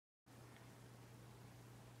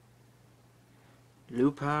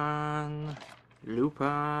Lupin,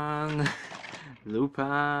 Lupin,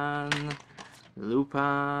 Lupin,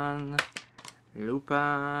 Lupin,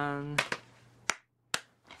 Lupin,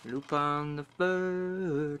 Lupin the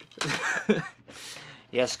Third.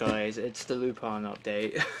 Yes, guys, it's the Lupin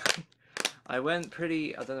update. I went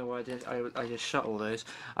pretty. I don't know why I did. I just shut all those.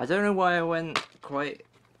 I don't know why I went quite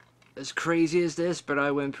as crazy as this, but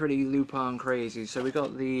I went pretty Lupin crazy. So we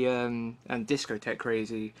got the and Discotek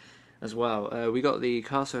crazy as well. We got the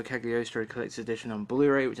Castle of Cagliostro Collector's Edition on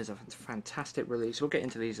Blu-ray, which is a fantastic release. We'll get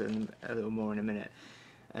into these a little more in a minute,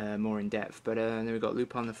 more in depth. But then we got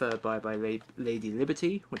Lupin III by Lady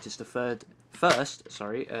Liberty, which is the first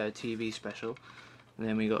TV special. And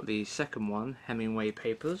then we got the second one, Hemingway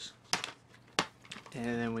Papers. And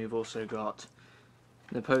then we've also got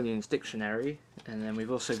Napoleons Dictionary, and then we've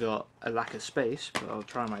also got A Lack of Space, but I'll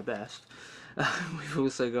try my best. We've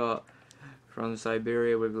also got From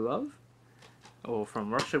Siberia with Love, or From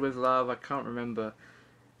Russia with Love, I can't remember.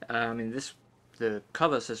 The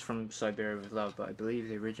cover says From Siberia with Love, but I believe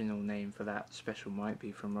the original name for that special might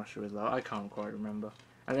be From Russia with Love. I can't quite remember,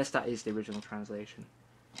 unless that is the original translation.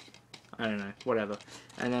 I don't know, whatever.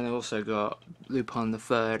 And then I also got Lupin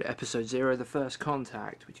III, Episode 0, The First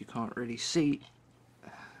Contact, which you can't really see.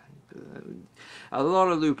 A lot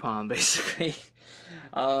of Lupin, basically.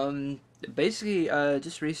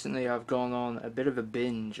 Just recently I've gone on a bit of a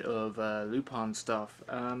binge of Lupin stuff.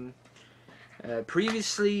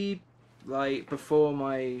 Previously, like, before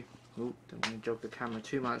my... Oh, don't want to jog the camera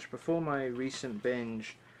too much. Before my recent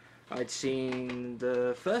binge, I'd seen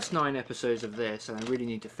the first 9 episodes of this, and I really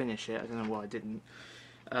need to finish it. I don't know why I didn't.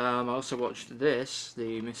 I also watched this,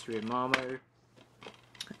 The Mystery of Marmo.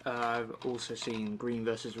 I've also seen Green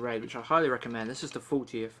vs. Red, which I highly recommend. This is the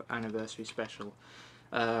 40th anniversary special.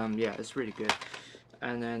 Yeah, it's really good.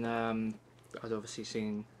 And then I'd obviously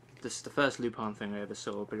seen... This is the first Lupin thing I ever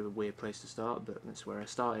saw. A bit of a weird place to start, but that's where I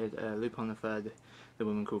started. Lupin III, The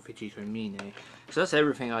Woman Called Fujiko Mine. So that's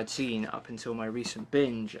everything I'd seen up until my recent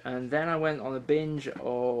binge. And then I went on a binge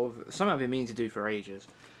of something I've been meaning to do for ages.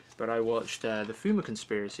 But I watched The Fuma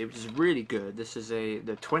Conspiracy, which is really good. This is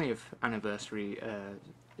the 20th anniversary.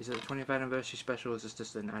 Is it the 20th anniversary special, or is this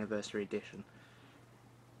just an anniversary edition?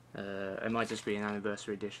 It might just be an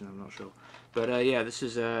anniversary edition, I'm not sure. But yeah, this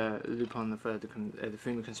is Lupin III, the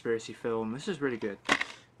Fuma Conspiracy film. This is really good.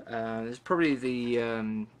 It's probably the...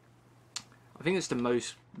 I think it's the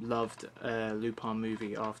most loved Lupin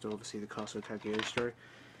movie after, obviously, the Castle of Cagliostro.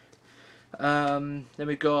 Then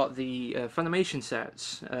we've got the Funimation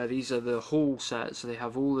sets. These are the Hall sets, so they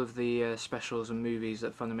have all of the specials and movies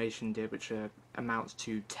that Funimation did, which amounts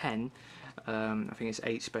to 10. I think it's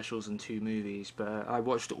 8 specials and 2 movies, but I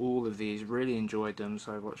watched all of these, really enjoyed them,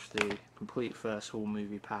 so I watched the complete first Hall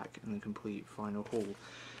movie pack and the complete final Hall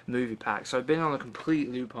movie pack. So I've been on a complete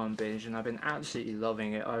Lupin binge, and I've been absolutely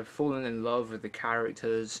loving it. I've fallen in love with the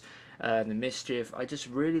characters, the mischief. I just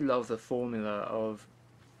really love the formula of...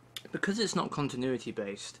 Because it's not continuity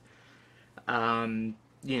based,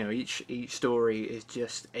 you know, each story is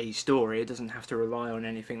just a story. It doesn't have to rely on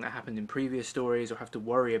anything that happened in previous stories or have to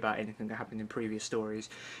worry about anything that happened in previous stories.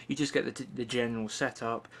 You just get the general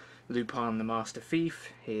setup. Lupin the Master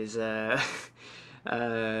Thief, his fellow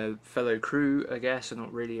crew, I guess, or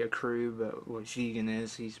not really a crew, but what Jigen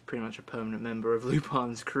is. He's pretty much a permanent member of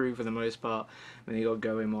Lupin's crew for the most part. Then you got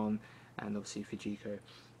Goemon and obviously Fujiko.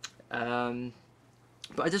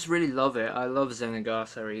 But I just really love it. I love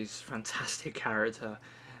Zenigata. He's a fantastic character.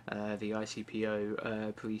 The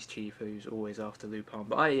ICPO police chief who's always after Lupin.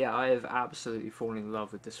 But I have absolutely fallen in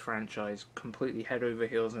love with this franchise. Completely head over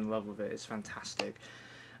heels in love with it. It's fantastic.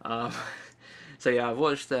 So yeah, I've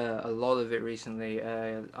watched a lot of it recently.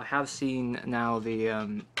 I have seen now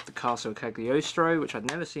the Castle of Cagliostro, which I'd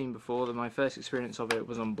never seen before. My first experience of it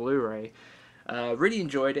was on Blu-ray. Really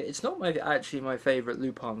enjoyed it. It's not actually my favourite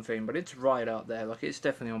Lupin thing, but it's right up there. Like, it's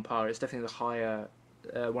definitely on par. It's definitely the higher,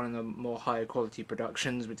 one of the more higher quality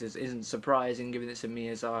productions, which isn't surprising given it's a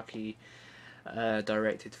Miyazaki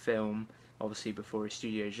directed film. Obviously, before his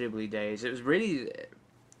Studio Ghibli days, it's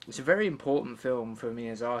a very important film for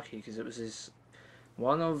Miyazaki because it was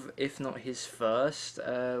one of, if not his first,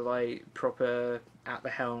 like proper at the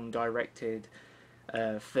helm directed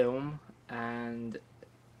film, and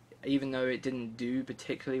even though it didn't do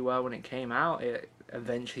particularly well when it came out, it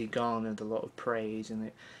eventually garnered a lot of praise, and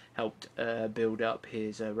it helped build up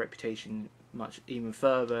his reputation even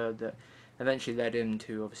further, that eventually led him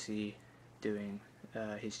to obviously doing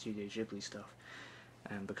his Studio Ghibli stuff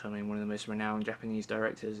and becoming one of the most renowned Japanese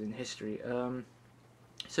directors in history.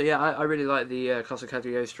 So yeah, I really like the Castle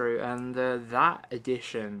Cagliostro, and that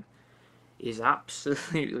edition is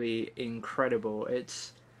absolutely incredible.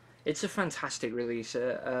 It's a fantastic release.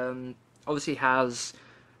 It obviously has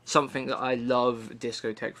something that I love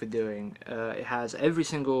Discotek for doing. It has every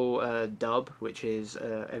single dub, which is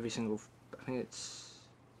every single. I think it's.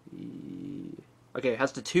 Okay, it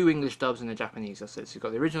has the 2 English dubs and the Japanese. That's it. So you've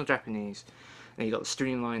got the original Japanese, and you've got the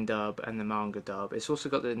streamlined dub and the manga dub. It's also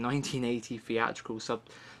got the 1980 theatrical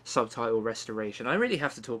subtitle restoration. I really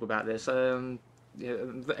have to talk about this. Any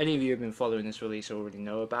of you who have been following this release already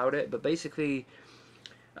know about it, but basically,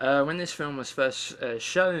 when this film was first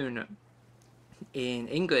shown in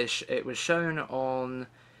English, it was shown on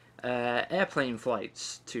airplane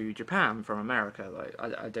flights to Japan from America. Like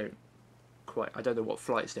I don't know what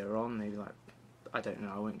flights they were on. Maybe like I don't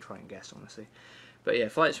know. I won't try and guess honestly. But yeah,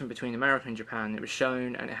 flights from between America and Japan. It was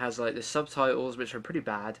shown, and it has like the subtitles, which are pretty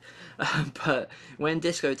bad. But when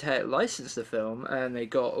Discotek licensed the film and they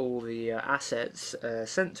got all the assets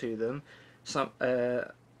sent to them,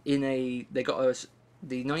 they got us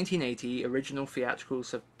the 1980 original theatrical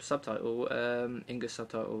subtitle English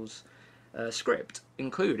subtitles script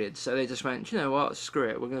included. So they just went, you know what, screw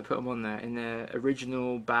it, we're going to put them on there in their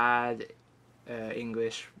original bad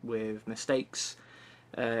English with mistakes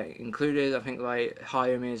included. I think like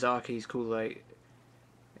Hayao Miyazaki's called like,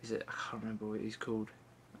 I can't remember what he's called.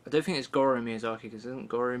 I don't think it's Goro Miyazaki, because isn't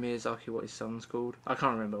Goro Miyazaki what his son's called? I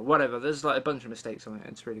can't remember. Whatever, there's like a bunch of mistakes on it.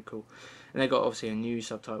 It's really cool. And they got obviously a new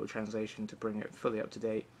subtitle translation to bring it fully up to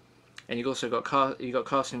date. And you've also got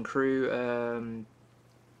cast and crew.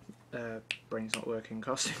 Brain's not working.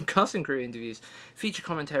 Cast and crew interviews, feature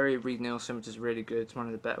commentary of Reed Nielsen, which is really good. It's one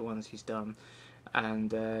of the better ones he's done.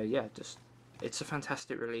 And yeah, just it's a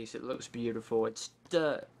fantastic release. It looks beautiful. It's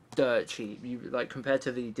dirt cheap. You like compared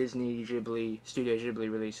to the Disney Studio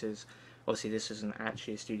Ghibli releases. Obviously, this isn't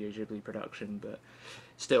actually a Studio Ghibli production, but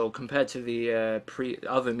still, compared to the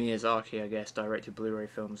other Miyazaki, I guess, directed Blu-ray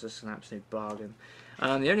films, this is an absolute bargain.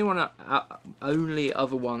 The only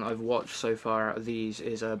other one I've watched so far out of these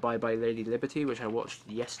is Bye Bye Lady Liberty, which I watched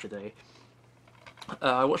yesterday.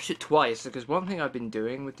 I watched it twice because one thing I've been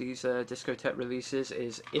doing with these Discotek releases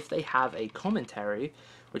is if they have a commentary,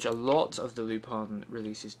 which a lot of the Lupin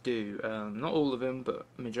releases do, not all of them, but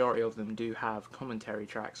majority of them do have commentary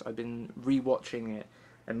tracks. I've been rewatching it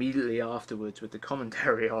immediately afterwards with the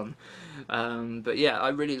commentary on. But yeah, I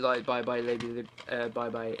really like Bye Bye Lady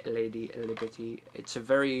Liberty. It's a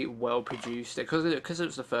very well produced, because it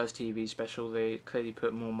was the first TV special. They clearly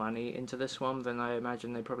put more money into this one than I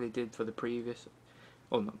imagine they probably did for the previous.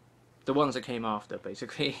 Well, no, the ones that came after,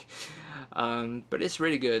 basically. But it's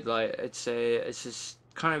really good. Like it's just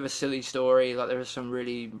kind of a silly story. Like there are some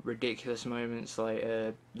really ridiculous moments. Like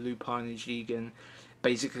Lupin and Jigen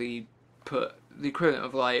basically put the equivalent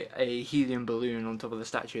of like a helium balloon on top of the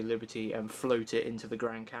Statue of Liberty and float it into the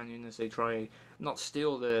Grand Canyon as they try not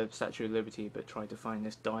steal the Statue of Liberty, but try to find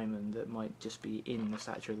this diamond that might just be in the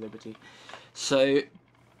Statue of Liberty. So.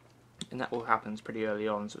 And that all happens pretty early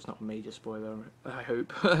on, so it's not a major spoiler, I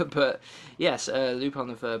hope. But yes, Lupin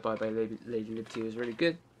III Bye Bye Lady Liberty was really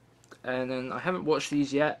good. And then I haven't watched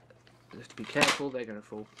these yet. I have to be careful, they're going to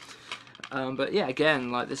fall. But yeah,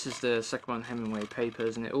 again, like this is the second one, Hemingway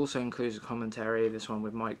Papers, and it also includes a commentary, this one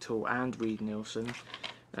with Mike Toole and Reed Nielsen.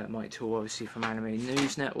 Mike Toole obviously from Anime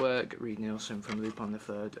News Network, Reed Nielsen from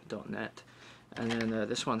LupinTheThird.net. And then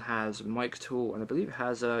this one has Mike Toole, and I believe it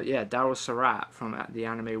has Daryl Surratt from the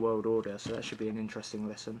Anime World Order, so that should be an interesting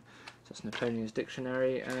listen. So that's Napoleon's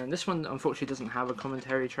Dictionary, and this one unfortunately doesn't have a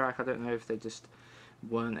commentary track. I don't know if they just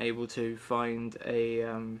weren't able to find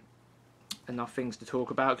enough things to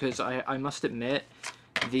talk about, because I must admit,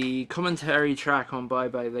 the commentary track on Bye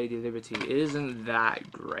Bye Lady Liberty isn't that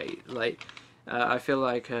great. Like, I feel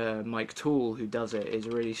like Mike Toole, who does it, is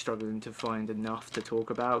really struggling to find enough to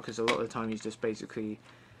talk about, because a lot of the time he's just basically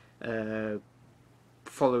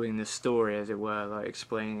following the story, as it were, like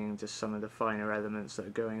explaining just some of the finer elements that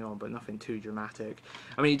are going on, but nothing too dramatic.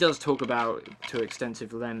 I mean, he does talk about, to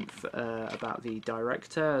extensive length, about the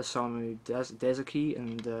director, Osamu Dezaki,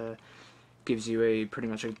 and gives you pretty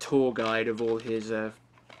much a tour guide of all his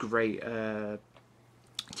great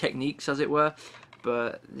techniques, as it were.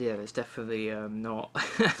 But yeah, there's definitely not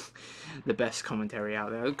the best commentary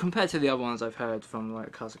out there compared to the other ones I've heard from,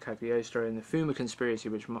 like Casa Cagliostro and the Fuma Conspiracy,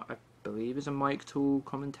 which I believe is a Mike Toole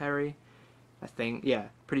commentary. I think, yeah,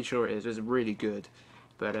 pretty sure it is. It was really good.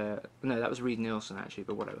 But no, that was Reed Nielsen actually.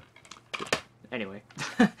 But whatever. Anyway,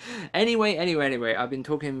 anyway, I've been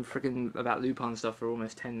talking freaking about Lupin stuff for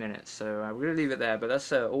almost 10 minutes, so we're going to leave it there, but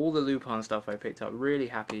that's all the Lupin stuff I picked up. Really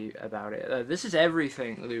happy about it. This is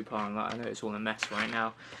everything Lupin. Like, I know it's all a mess right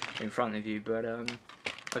now in front of you, but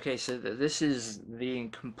Okay, so this is the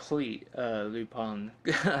incomplete Lupin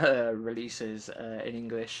releases in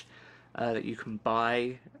English that you can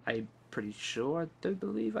buy. I'm pretty sure. I don't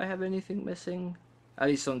believe I have anything missing, at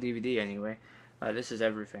least on DVD anyway. This is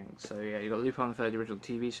everything. So yeah, you got Lupin III, the original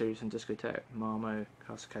TV series, and Discotek, Marmo,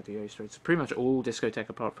 Cagliostro. It's pretty much all Discotek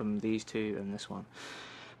apart from these two and this one.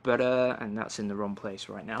 But and that's in the wrong place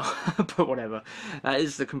right now. But whatever. That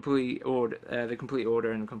is the complete order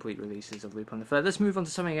and complete releases of Lupin the Third. Let's move on to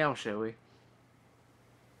something else, shall we?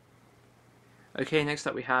 Okay, next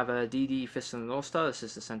up we have DD Fist of the North Star. This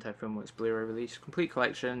is the Sentai Filmworks Blu-ray release, complete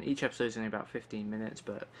collection. Each episode is only about 15 minutes,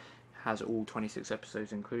 but has all 26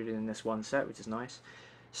 episodes included in this one set, which is nice.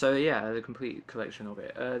 So yeah, the complete collection of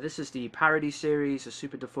it. This is the parody series, a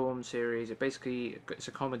super deformed series. It's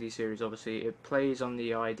a comedy series. Obviously, it plays on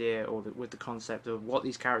the idea with the concept of what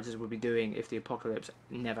these characters would be doing if the apocalypse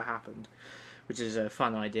never happened, which is a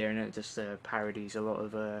fun idea, and it just parodies a lot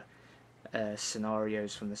of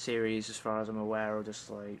scenarios from the series, as far as I'm aware, or just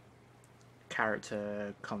like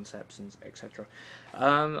character concepts and etc.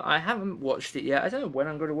 I haven't watched it yet. I don't know when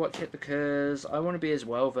I'm going to watch it because I want to be as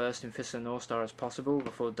well versed in Fist of the North Star as possible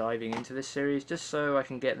before diving into this series, just so I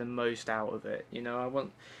can get the most out of it. You know,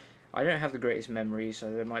 I don't have the greatest memory,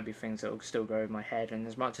 so there might be things that will still go over my head. And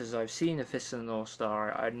as much as I've seen the Fist of the North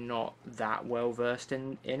Star, I'm not that well versed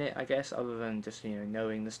in it, I guess, other than just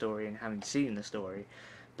knowing the story and having seen the story.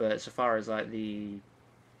 But so far as like the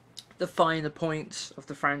finer points of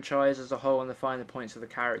the franchise as a whole and the finer points of the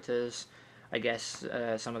characters, I guess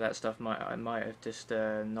some of that stuff I might have just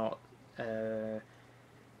not I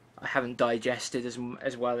haven't digested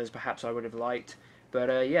as well as perhaps I would have liked.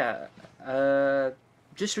 But yeah,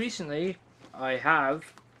 just recently I have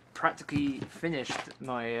practically finished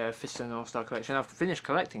my Fist of the North Star collection. I've finished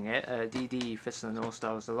collecting it. DD Fist of the North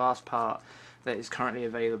Star was the last part that is currently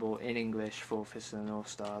available in English for Fist of the North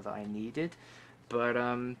Star that I needed. But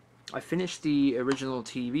I finished the original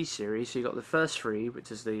TV series, so you got the first three, which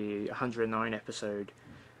is the 109 episode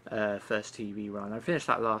first TV run. I finished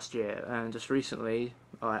that last year, and just recently,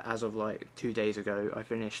 as of like 2 days ago, I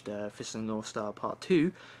finished Fist of the North Star Part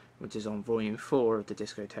 2, which is on Volume 4 of the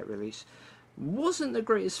Discotek release. Wasn't the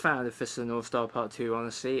greatest fan of Fist of the North Star Part 2,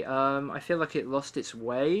 honestly. I feel like it lost its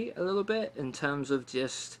way a little bit in terms of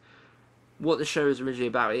just what the show is originally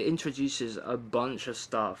about. It introduces a bunch of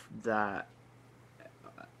stuff that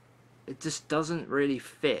it just doesn't really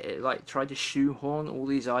fit. It like tried to shoehorn all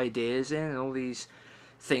these ideas in and all these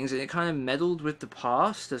things, and it kind of meddled with the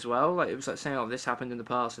past as well. Like it was like saying, "Oh, this happened in the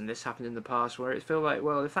past and this happened in the past," where it felt like,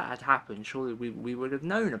 well, if that had happened, surely we would have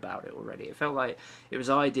known about it already. It felt like it was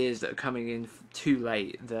ideas that are coming in too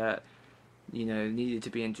late that needed to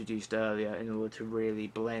be introduced earlier in order to really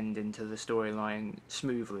blend into the storyline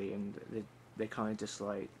smoothly, and they kind of just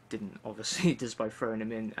like didn't, obviously, just by throwing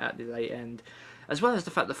them in at the late end. As well as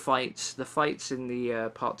the fact the fights in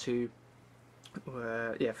the part 2, Fist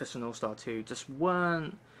of the North Star 2, just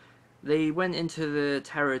weren't. They went into the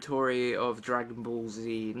territory of Dragon Ball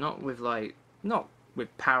Z, not with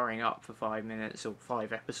powering up for 5 minutes or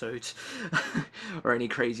 5 episodes, or any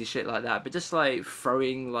crazy shit like that, but just like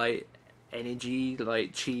throwing like energy,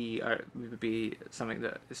 like chi, would be something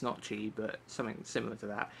that it's not chi, but something similar to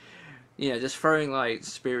that. Just throwing like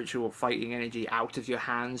spiritual fighting energy out of your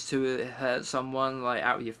hands to hurt someone, like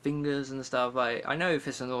out of your fingers and stuff. Like I know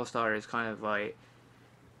Fist of the North Star is kind of like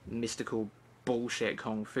mystical bullshit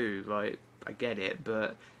kung fu. Like I get it,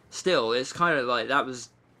 but still, it's kind of like that was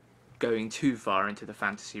going too far into the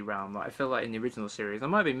fantasy realm. Like I feel like in the original series, I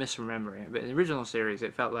might be misremembering it, but in the original series,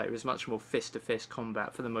 it felt like it was much more fist to fist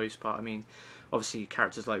combat for the most part. I mean, obviously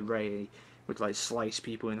characters like Ray would like slice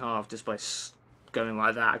people in half just by going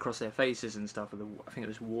like that across their faces and stuff. I think it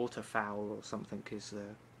was Waterfowl or something.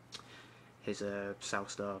 His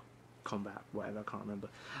South Star combat, whatever, I can't remember.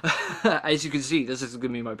 As you can see, this is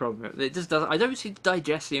gonna be my problem. It just doesn't. I don't seem to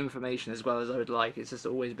digest the information as well as I would like. It's just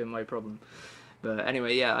always been my problem. But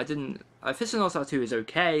anyway, yeah, I didn't. Fist of the North Star 2 is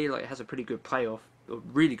okay. Like it has a pretty good payoff, a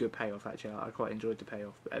really good payoff actually. I quite enjoyed the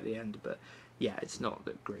payoff at the end, but yeah, it's not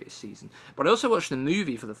the greatest season. But I also watched the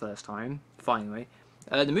movie for the first time. Finally.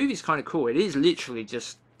 The movie's kind of cool. It is literally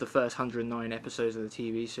just the first 109 episodes of the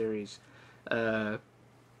TV series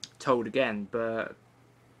told again, but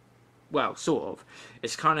well, sort of.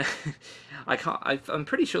 It's kind of I'm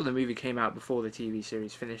pretty sure the movie came out before the TV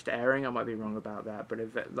series finished airing. I might be wrong about that, but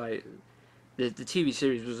like the TV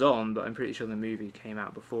series was on, but I'm pretty sure the movie came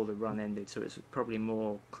out before the run ended, so it's probably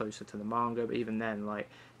more closer to the manga. But even then, like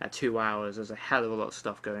at 2 hours, there's a hell of a lot of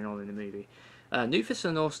stuff going on in the movie. New Fist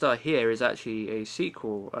of the North Star here is actually a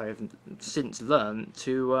sequel, I've since learned,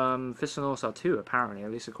 to Fist of the North Star 2, apparently, at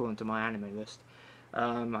least according to my anime list.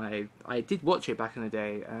 I did watch it back in the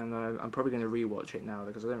day, and I'm probably going to rewatch it now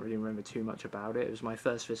because I don't really remember too much about it. It was my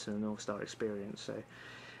first Fist of the North Star experience. So,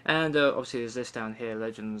 and obviously there's this down here,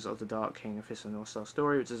 Legends of the Dark King, a Fist of the North Star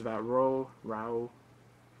story, which is about Rao,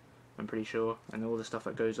 I'm pretty sure, and all the stuff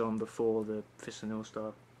that goes on before the Fist of the North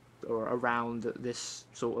Star, or around this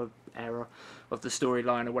sort of era of the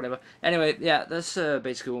storyline or whatever. Anyway, yeah, that's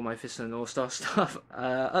basically all my Fist of the North Star stuff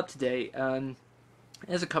up to date.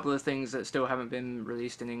 There's a couple of things that still haven't been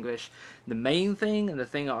released in English. The main thing, and the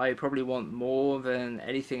thing that I probably want more than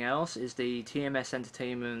anything else, is the TMS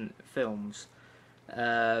Entertainment films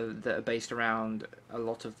that are based around a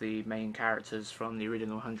lot of the main characters from the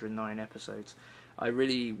original 109 episodes. I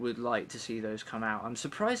really would like to see those come out. I'm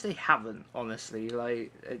surprised they haven't, honestly.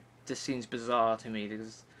 Like, it just seems bizarre to me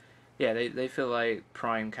because, yeah, they feel like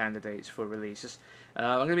prime candidates for release.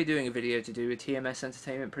 I'm going to be doing a video to do with TMS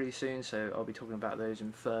Entertainment pretty soon, so I'll be talking about those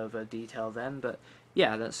in further detail then. But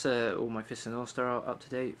yeah, that's all my Fist of the North Star up to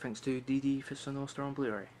date, thanks to DD Fist of the North Star on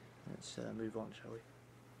Blu-ray. Let's move on, shall we?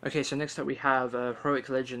 Okay, so next up we have Heroic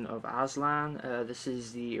Legend of Aslan. This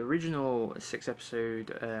is the original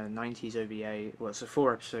 6-episode 90s OVA. Well, it's a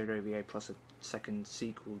 4-episode OVA plus a second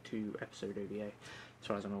sequel 2-episode OVA, as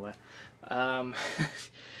far as I'm aware.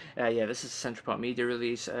 Yeah, this is a Central Park Media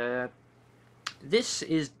release. This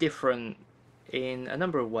is different in a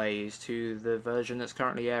number of ways to the version that's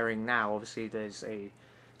currently airing now. Obviously, there's a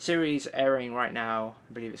series airing right now.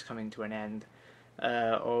 I believe it's coming to an end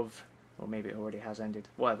of... or maybe it already has ended,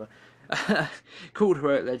 whatever, called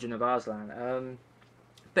Heroic Legend of Aslan.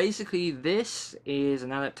 Basically, this is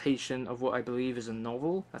an adaptation of what I believe is a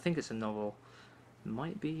novel. I think it's a novel. It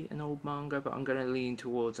might be an old manga, but I'm going to lean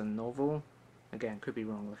towards a novel. Again, could be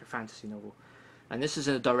wrong, like a fantasy novel. And this is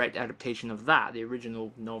a direct adaptation of that, the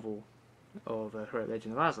original novel of Heroic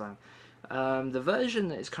Legend of Aslan. The version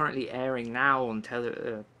that is currently airing now on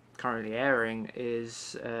currently airing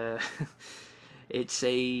is... it's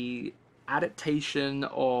a adaptation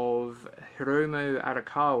of Hiromu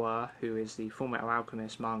Arakawa, who is the Full Metal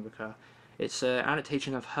Alchemist mangaka. It's an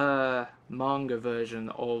adaptation of her manga version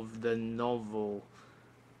of the novel,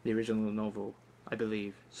 the original novel, I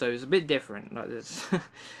believe. So it's a bit different. Like this.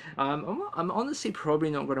 I'm honestly probably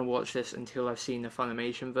not going to watch this until I've seen the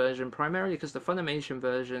Funimation version, primarily because the Funimation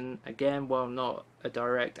version, again, while not a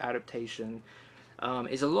direct adaptation,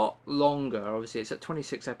 is a lot longer. Obviously, it's at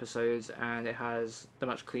 26 episodes, and it has the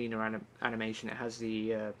much cleaner animation. It has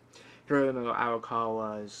the Hiromu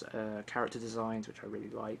Arakawa's character designs, which I really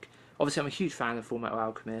like. Obviously, I'm a huge fan of Full Metal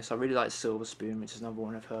Alchemist. I really like Silver Spoon, which is another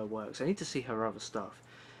one of her works. I need to see her other stuff.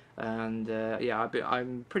 And yeah,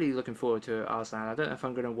 I'm pretty looking forward to Aslan. I don't know if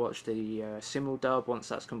I'm going to watch the simul dub once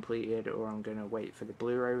that's completed, or I'm going to wait for the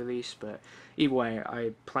Blu-ray release. But either way,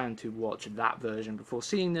 I plan to watch that version before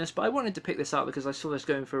seeing this. But I wanted to pick this up because I saw this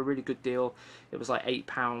going for a really good deal. It was like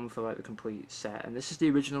 £8 for like the complete set, and this is the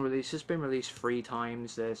original release. It's been released 3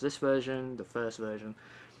 times. There's this version, the first version.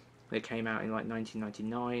 It came out in like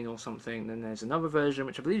 1999 or something. Then there's another version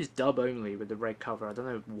which I believe is dub only with the red cover. I don't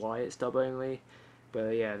know why it's dub only.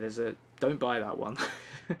 But yeah, don't buy that one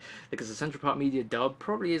because the Central Park Media dub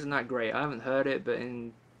probably isn't that great. I haven't heard it, but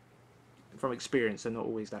from experience, they're not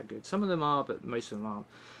always that good. Some of them are, but most of them aren't.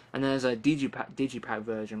 And there's a digipack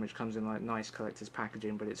version which comes in like nice collector's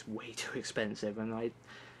packaging, but it's way too expensive. And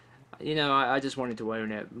I just wanted to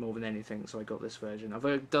own it more than anything, so I got this version.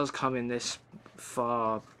 Although it does come in this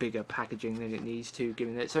far bigger packaging than it needs to,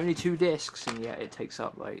 given that it's only 2 discs, and yet it takes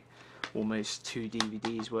up like almost 2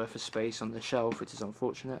 DVDs worth of space on the shelf, which is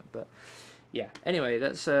unfortunate. But yeah, anyway,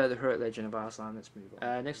 that's the Heroic Legend of Aslan. Let's move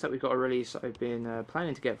on. Next up, we've got a release I've been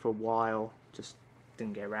planning to get for a while, just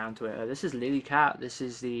didn't get around to it. This is Lilycat. This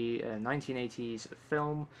is the 1980s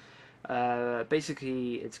film.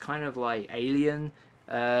 Basically, it's kind of like Alien,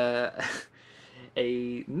 a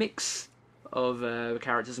mix of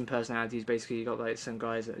characters and personalities. Basically, you got like some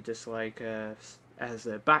guys that are just like, as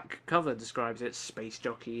the back cover describes it, space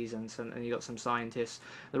jockeys, and you got some scientists.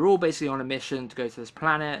 They're all basically on a mission to go to this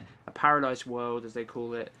planet, a paradise world as they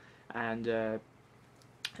call it, and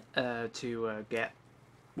to get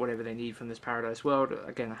whatever they need from this paradise world.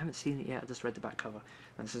 Again, I haven't seen it yet, I just read the back cover.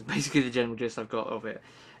 And this is basically the general gist I've got of it.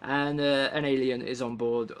 And an alien is on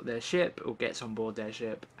board their ship, or gets on board their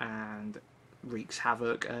ship, and wreaks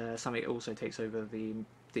havoc. Something also takes over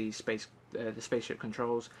the spaceship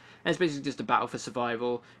controls, and it's basically just a battle for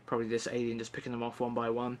survival. Probably this alien just picking them off one by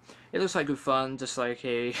one. It looks like good fun, just like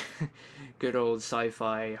a good old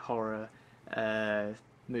sci-fi horror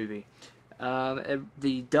movie.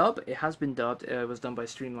 The dub, it has been dubbed, was done by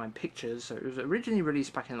Streamline Pictures, so it was originally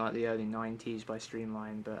released back in like the early 90s by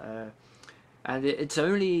Streamline, but And it's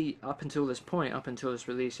only up until this point, up until this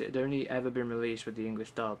release, it had only ever been released with the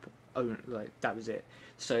English dub. Oh, like that was it.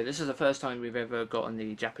 So this is the first time we've ever gotten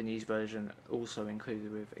the Japanese version also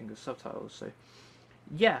included with English subtitles. So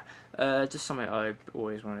yeah, just something I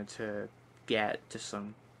always wanted to get. Just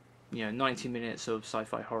some, 90 minutes of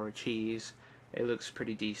sci-fi horror cheese. It looks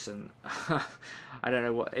pretty decent. I don't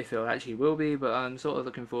know what if it actually will be, but I'm sort of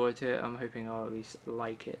looking forward to it. I'm hoping I'll at least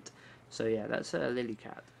like it. So yeah, that's Lily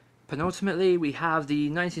Cat. Penultimately, we have the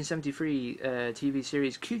 1973 TV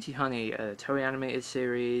series Cutie Honey, a Toei animated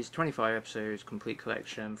series, 25 episodes, complete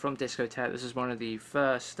collection from Discotek. This is one of the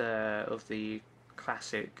first of the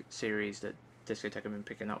classic series that Discotek have been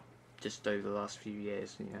picking up just over the last few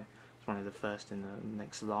years. It's one of the first in the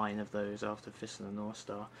next line of those after Fist of the North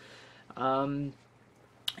Star.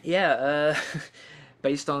 Yeah,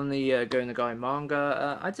 based on the Go Nagai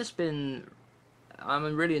manga,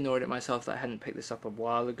 I'm really annoyed at myself that I hadn't picked this up a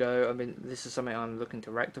while ago. I mean, this is something I'm looking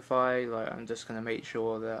to rectify. Like, I'm just going to make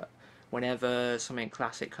sure that whenever something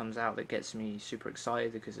classic comes out that gets me super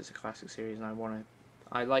excited because it's a classic series and I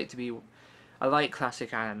like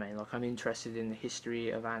classic anime. Like, I'm interested in the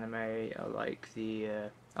history of anime. I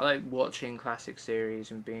like watching classic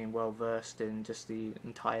series and being well versed in just the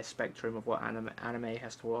entire spectrum of what anime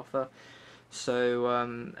has to offer. So,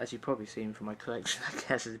 as you've probably seen from my collection, I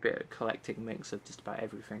guess it's a bit of a eclectic mix of just about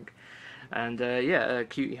everything. And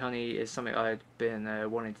Cutie Honey is something I'd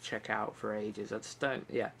been wanting to check out for ages. I just don't,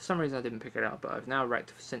 for some reason I didn't pick it up, but I've now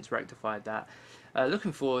since rectified that.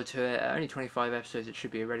 Looking forward to it. Only 25 episodes, it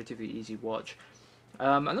should be a relatively easy watch.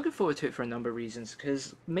 I'm looking forward to it for a number of reasons,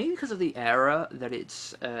 mainly because of the era that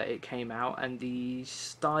it came out and the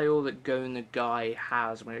style that Go Nagai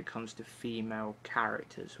has when it comes to female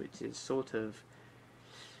characters, which is sort of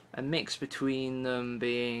a mix between them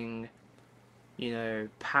being,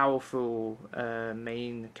 powerful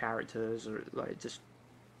main characters or like just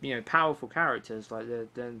powerful characters, like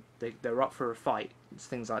they're up for a fight, it's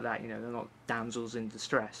things like that. They're not damsels in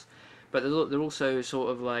distress, but they're also sort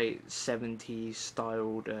of like 70s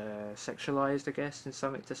styled, sexualized, I guess, to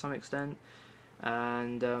some extent.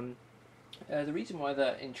 And the reason why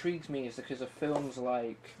that intrigues me is because of films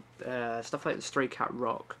like stuff like the Stray Cat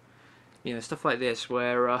Rock, stuff like this,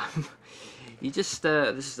 where you just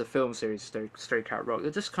this is the film series Stray Cat Rock.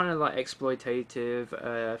 They're just kind of like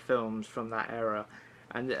exploitative films from that era.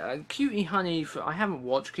 And Cutie Honey, I haven't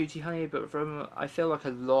watched Cutie Honey, but I feel like a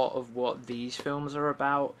lot of what these films are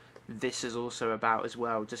about, this is also about as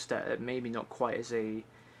well. Just maybe not quite as a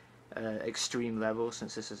extreme level,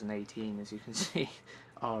 since this is an 18, as you can see,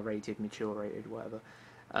 R-rated, mature rated, whatever.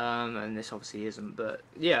 And this obviously isn't, but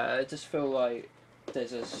yeah, I just feel like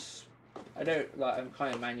there's a. I don't like. I'm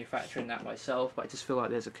kind of manufacturing that myself, but I just feel like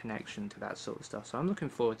there's a connection to that sort of stuff. So I'm looking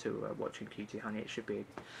forward to watching Cutie Honey. It should be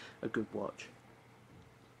a good watch.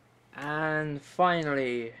 And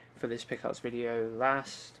finally, for this pickups video,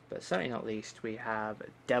 last but certainly not least, we have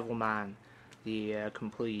Devilman, the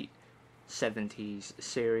complete 70s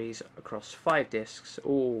series across 5 discs,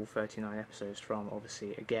 all 39 episodes from,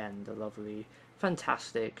 obviously, again, the lovely,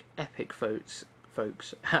 fantastic, epic folks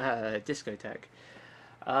Discotek.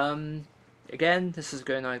 Again, this is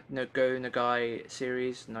Go Nagai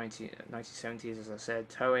series, 1970s, as I said,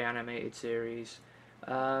 Toei animated series.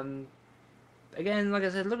 Again, like I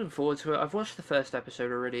said, looking forward to it. I've watched the first episode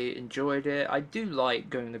already, enjoyed it. I do like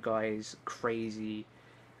Go Nagai's crazy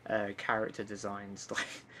character designs.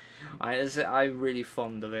 I'm really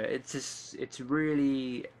fond of it. It's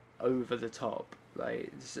really over the top.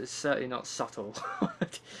 Like it's certainly not subtle,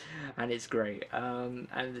 and it's great.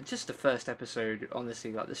 And just the first episode,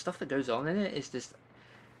 honestly, like the stuff that goes on in it is just,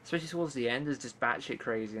 especially towards the end, is just batshit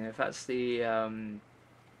crazy. And if that's the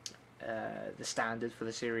standard for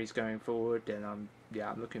the series going forward, then I'm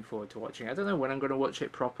looking forward to watching it. I don't know when I'm going to watch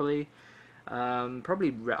it properly.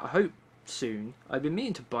 Probably I hope soon. I've been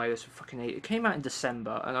meaning to buy this for fucking 8. It came out in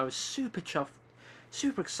December, and I was super chuffed,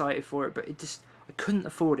 super excited for it. But I couldn't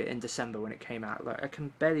afford it in December when it came out. Like I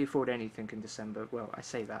can barely afford anything in December. Well, I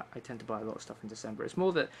say that I tend to buy a lot of stuff in December. It's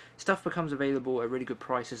more that stuff becomes available at really good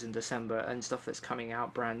prices in December, and stuff that's coming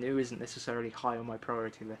out brand new isn't necessarily high on my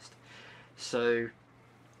priority list. So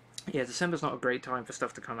yeah, December's not a great time for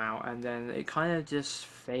stuff to come out, and then it kind of just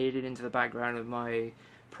faded into the background of my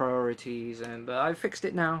priorities. But I've fixed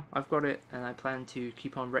it now. I've got it, and I plan to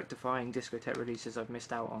keep on rectifying Discotek releases I've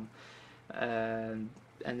missed out on.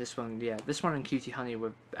 And this one and Cutie Honey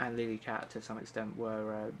and Lily Cat to some extent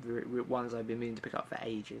were ones I've been meaning to pick up for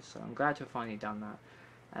ages. So I'm glad to have finally done that,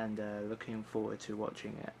 and looking forward to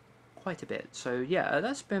watching it quite a bit. So yeah,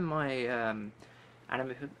 that's been my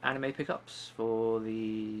anime pickups for I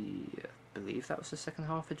believe that was the second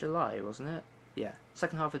half of July, wasn't it? Yeah,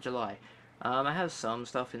 second half of July. I have some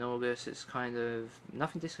stuff in August. It's kind of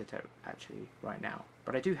nothing Discotek actually right now,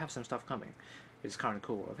 but I do have some stuff coming. It's kind of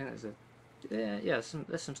cool. I think there's a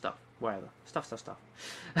there's some stuff. Whatever, stuff.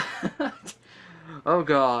 Oh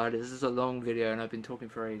god, this is a long video and I've been talking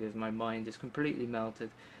for ages. My mind is completely melted.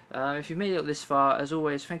 If you've made it this far, as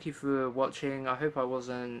always, thank you for watching. I hope I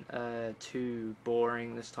wasn't too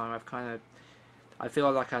boring this time. I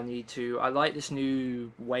feel like I need to. I like this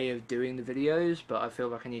new way of doing the videos, but I feel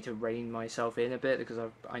like I need to rein myself in a bit because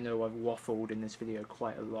I know I've waffled in this video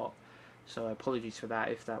quite a lot. So apologies for that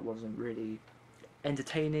if that wasn't really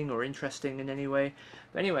entertaining or interesting in any way.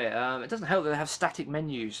 But anyway, it doesn't help that they have static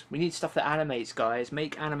menus. We need stuff that animates, guys.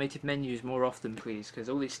 Make animated menus more often, please, because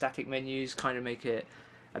all these static menus kind of make it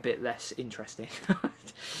a bit less interesting.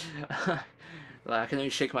 Like, I can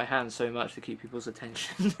only shake my hand so much to keep people's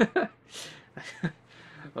attention.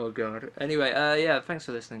 Oh god. Anyway, yeah, thanks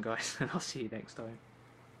for listening, guys, and I'll see you next time.